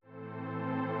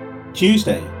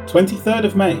Tuesday, 23rd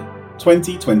of May,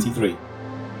 2023.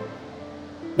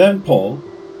 Then Paul,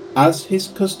 as his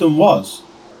custom was,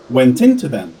 went into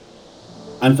them,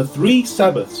 and for 3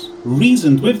 Sabbaths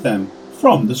reasoned with them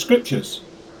from the Scriptures.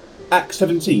 Acts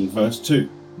 17 verse 2.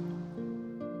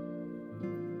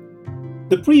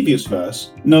 The previous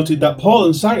verse noted that Paul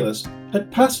and Silas had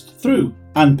passed through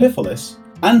Amphipolis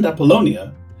and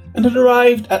Apollonia and had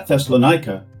arrived at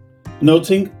Thessalonica,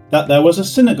 noting that there was a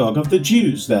synagogue of the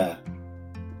Jews there.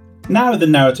 Now the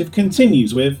narrative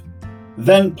continues with,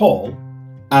 then Paul,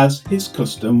 as his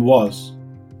custom was.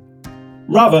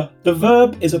 Rather, the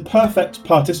verb is a perfect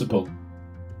participle.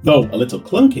 Though a little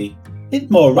clunky,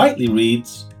 it more rightly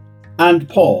reads, and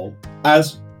Paul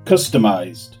as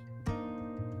customized.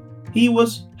 He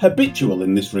was habitual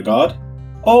in this regard,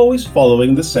 always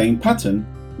following the same pattern,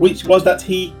 which was that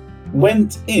he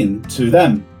went in to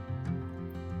them.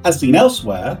 As seen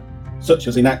elsewhere, such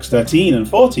as in Acts 13 and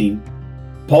 14,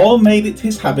 Paul made it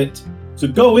his habit to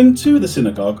go into the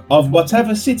synagogue of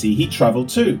whatever city he travelled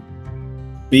to.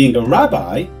 Being a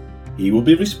rabbi, he will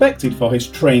be respected for his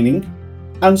training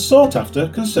and sought after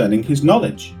concerning his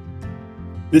knowledge.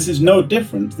 This is no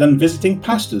different than visiting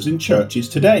pastors in churches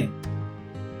today.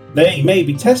 They may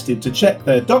be tested to check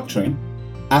their doctrine,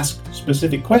 asked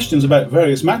specific questions about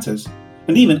various matters,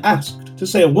 and even asked to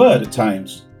say a word at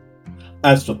times.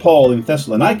 As for Paul in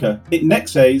Thessalonica, it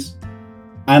next says,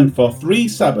 and for 3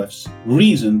 Sabbaths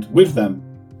reasoned with them.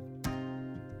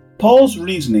 Paul's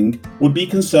reasoning would be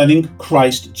concerning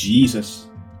Christ Jesus.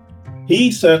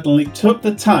 He certainly took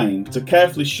the time to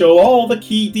carefully show all the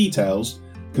key details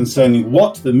concerning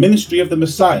what the ministry of the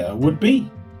Messiah would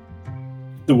be.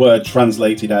 The word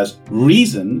translated as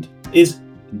reasoned is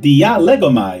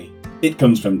dialegomai. It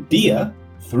comes from dia,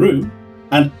 through,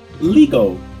 and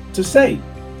legó, to say.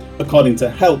 According to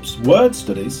Help's word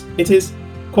studies, it is,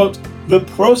 quote, the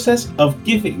process of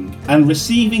giving and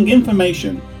receiving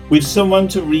information with someone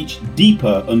to reach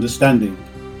deeper understanding.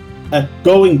 A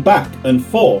going back and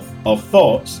forth of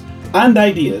thoughts and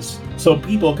ideas so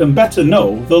people can better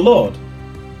know the Lord.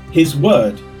 His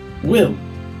word will,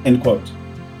 end quote.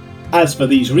 As for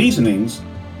these reasonings,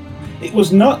 it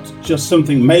was not just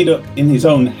something made up in his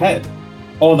own head,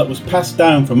 or that was passed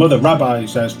down from other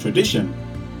rabbis as tradition.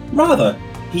 Rather,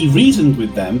 he reasoned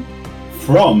with them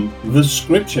from the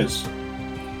Scriptures.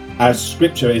 As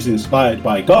Scripture is inspired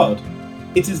by God,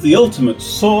 it is the ultimate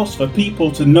source for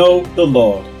people to know the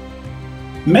Lord.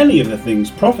 Many of the things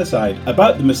prophesied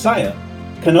about the Messiah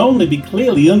can only be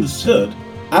clearly understood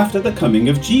after the coming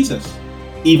of Jesus.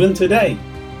 Even today,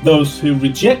 those who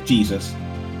reject Jesus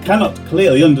cannot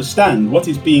clearly understand what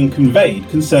is being conveyed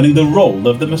concerning the role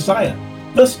of the Messiah.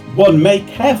 Thus, one may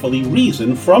carefully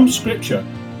reason from Scripture,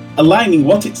 aligning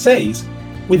what it says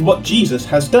with what Jesus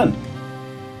has done.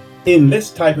 In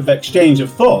this type of exchange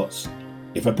of thoughts,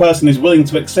 if a person is willing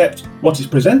to accept what is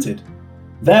presented,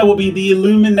 there will be the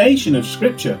illumination of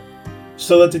Scripture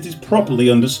so that it is properly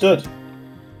understood.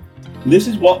 This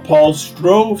is what Paul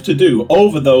strove to do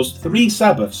over those 3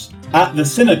 Sabbaths at the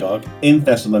synagogue in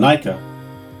Thessalonica.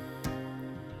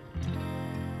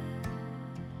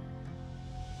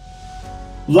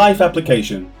 Life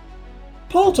application.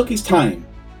 Paul took his time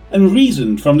and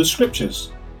reasoned from the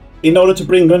Scriptures in order to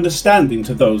bring understanding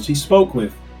to those he spoke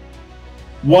with.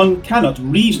 One cannot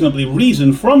reasonably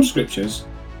reason from Scriptures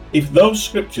if those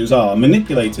Scriptures are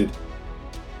manipulated.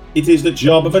 It is the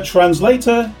job of a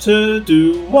translator to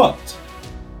do what?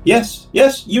 Yes,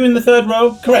 you in the 3rd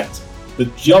row, correct. The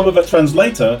job of a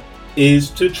translator is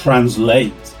to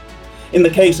translate. In the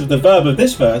case of the verb of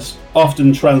this verse,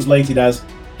 often translated as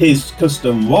his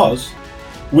custom was,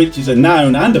 which is a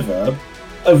noun and a verb,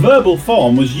 a verbal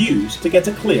form was used to get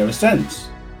a clearer sense.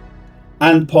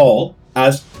 And Paul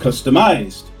as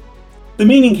customized. The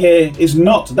meaning here is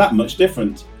not that much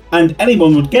different, and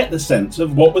anyone would get the sense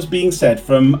of what was being said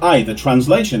from either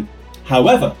translation.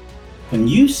 However, can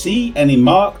you see any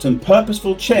marked and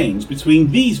purposeful change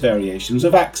between these variations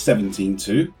of Acts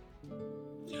 17:2?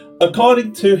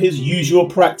 According to his usual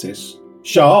practice,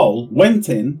 Sha'ul went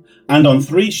in, and on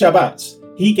 3 Shabbats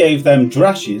he gave them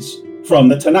drashes from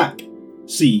the Tanakh,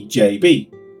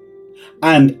 CJB.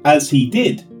 And as he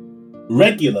did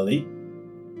regularly,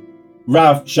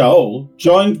 Rav Sha'ul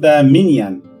joined their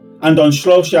minyan, and on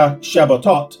shloshah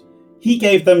Shabbatot he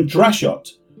gave them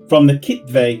drashot from the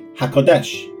Kitvei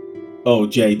HaKodesh,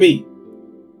 OJB.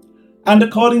 And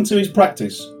according to his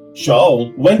practice,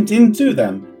 Sha'ul went into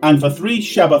them, and for 3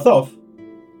 Shabbathoth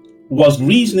was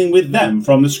reasoning with them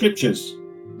from the Scriptures.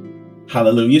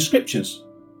 Hallelujah, Scriptures.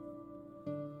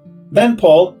 Then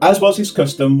Paul, as was his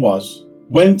custom was,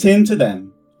 went in to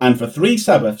them, and for 3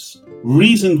 Sabbaths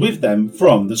reasoned with them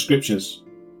from the Scriptures.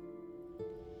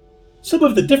 Some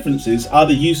of the differences are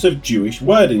the use of Jewish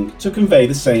wording to convey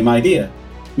the same idea,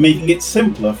 making it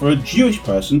simpler for a Jewish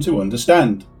person to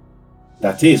understand.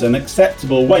 That is an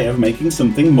acceptable way of making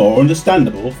something more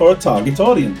understandable for a target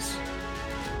audience.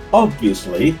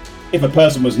 Obviously, if a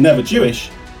person was never Jewish,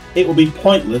 it would be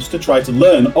pointless to try to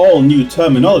learn all new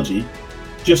terminology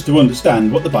just to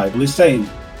understand what the Bible is saying.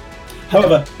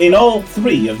 However, in all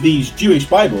 3 of these Jewish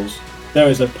Bibles, there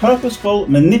is a purposeful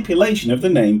manipulation of the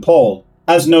name Paul.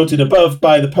 As noted above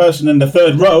by the person in the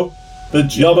 3rd row, the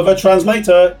job of a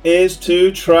translator is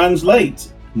to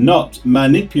translate, not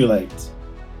manipulate.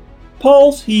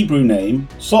 Paul's Hebrew name,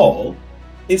 Saul,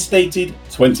 is stated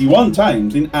 21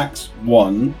 times in Acts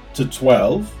 1 to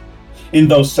 12. In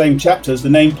those same chapters, the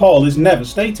name Paul is never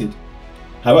stated.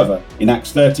 However, in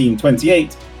Acts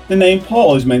 13:28, the name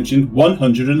Paul is mentioned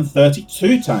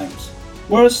 132 times,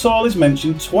 whereas Saul is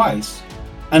mentioned twice,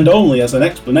 and only as an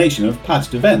explanation of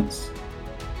past events.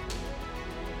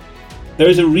 There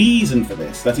is a reason for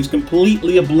this that is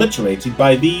completely obliterated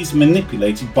by these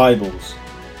manipulated Bibles.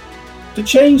 To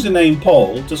change the name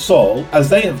Paul to Saul, as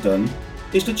they have done,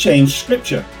 is to change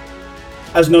Scripture.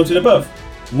 As noted above,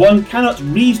 one cannot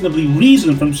reasonably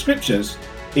reason from Scriptures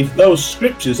if those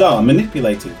Scriptures are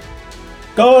manipulated.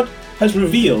 God has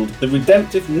revealed the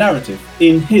redemptive narrative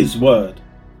in His Word.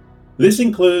 This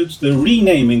includes the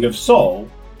renaming of Saul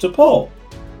to Paul.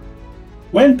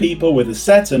 When people with a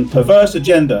set and perverse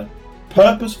agenda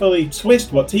purposefully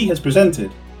twist what He has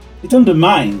presented, it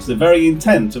undermines the very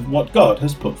intent of what God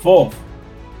has put forth.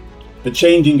 The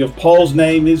changing of Paul's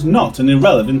name is not an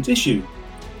irrelevant issue.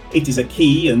 It is a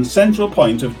key and central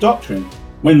point of doctrine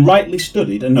when rightly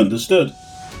studied and understood.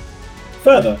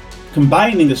 Further,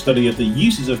 combining a study of the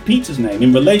uses of Peter's name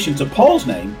in relation to Paul's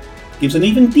name gives an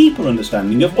even deeper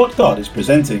understanding of what God is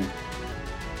presenting.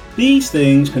 These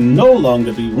things can no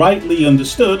longer be rightly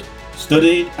understood,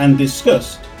 studied and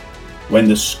discussed when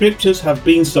the Scriptures have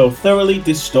been so thoroughly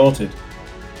distorted.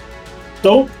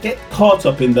 Don't get caught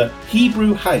up in the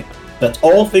Hebrew hype that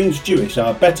all things Jewish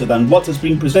are better than what has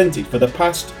been presented for the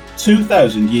past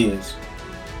 2,000 years.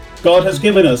 God has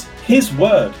given us His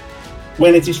Word.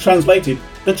 When it is translated,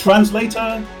 the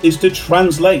translator is to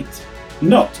translate,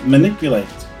 not manipulate.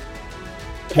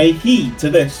 Pay heed to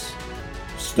this.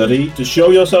 Study to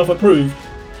show yourself approved,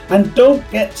 and don't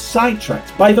get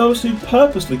sidetracked by those who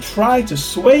purposely try to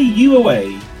sway you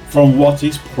away from what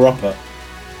is proper.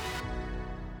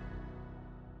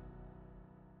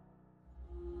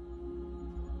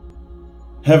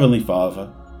 Heavenly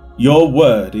Father, your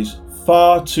word is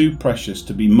far too precious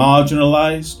to be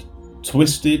marginalized,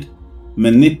 twisted,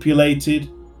 manipulated,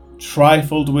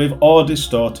 trifled with or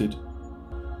distorted.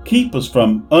 Keep us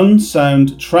from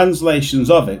unsound translations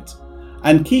of it,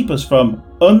 and keep us from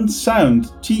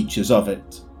unsound teachers of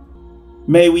it.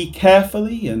 May we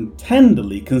carefully and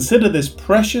tenderly consider this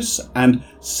precious and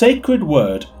sacred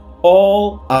word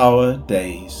all our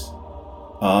days.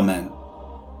 Amen.